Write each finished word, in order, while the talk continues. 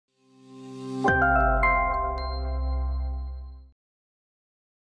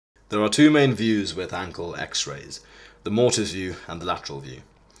There are two main views with ankle x-rays, the mortise view and the lateral view.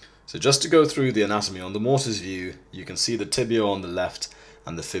 So just to go through the anatomy, on the mortise view you can see the tibia on the left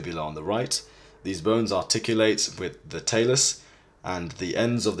and the fibula on the right. These bones articulate with the talus, and the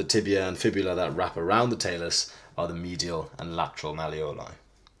ends of the tibia and fibula that wrap around the talus are the medial and lateral malleoli.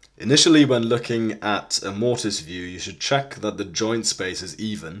 Initially, when looking at a mortise view, you should check that the joint space is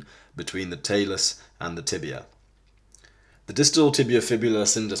even between the talus and the tibia. The distal tibiofibular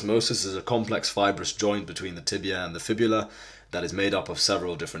syndesmosis is a complex fibrous joint between the tibia and the fibula that is made up of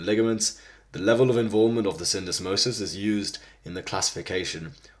several different ligaments. The level of involvement of the syndesmosis is used in the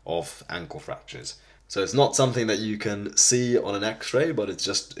classification of ankle fractures. So it's not something that you can see on an x-ray, but it's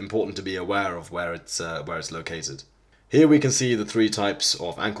just important to be aware of where it's located. Here we can see the three types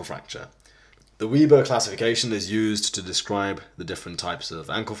of ankle fracture. The Weber classification is used to describe the different types of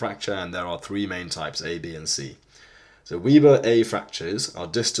ankle fracture, and there are three main types, A, B and C. So Weber A fractures are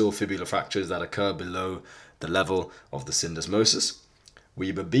distal fibular fractures that occur below the level of the syndesmosis.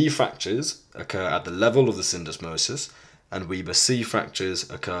 Weber B fractures occur at the level of the syndesmosis, and Weber C fractures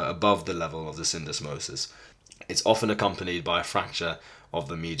occur above the level of the syndesmosis. It's often accompanied by a fracture of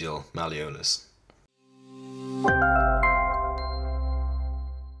the medial malleolus.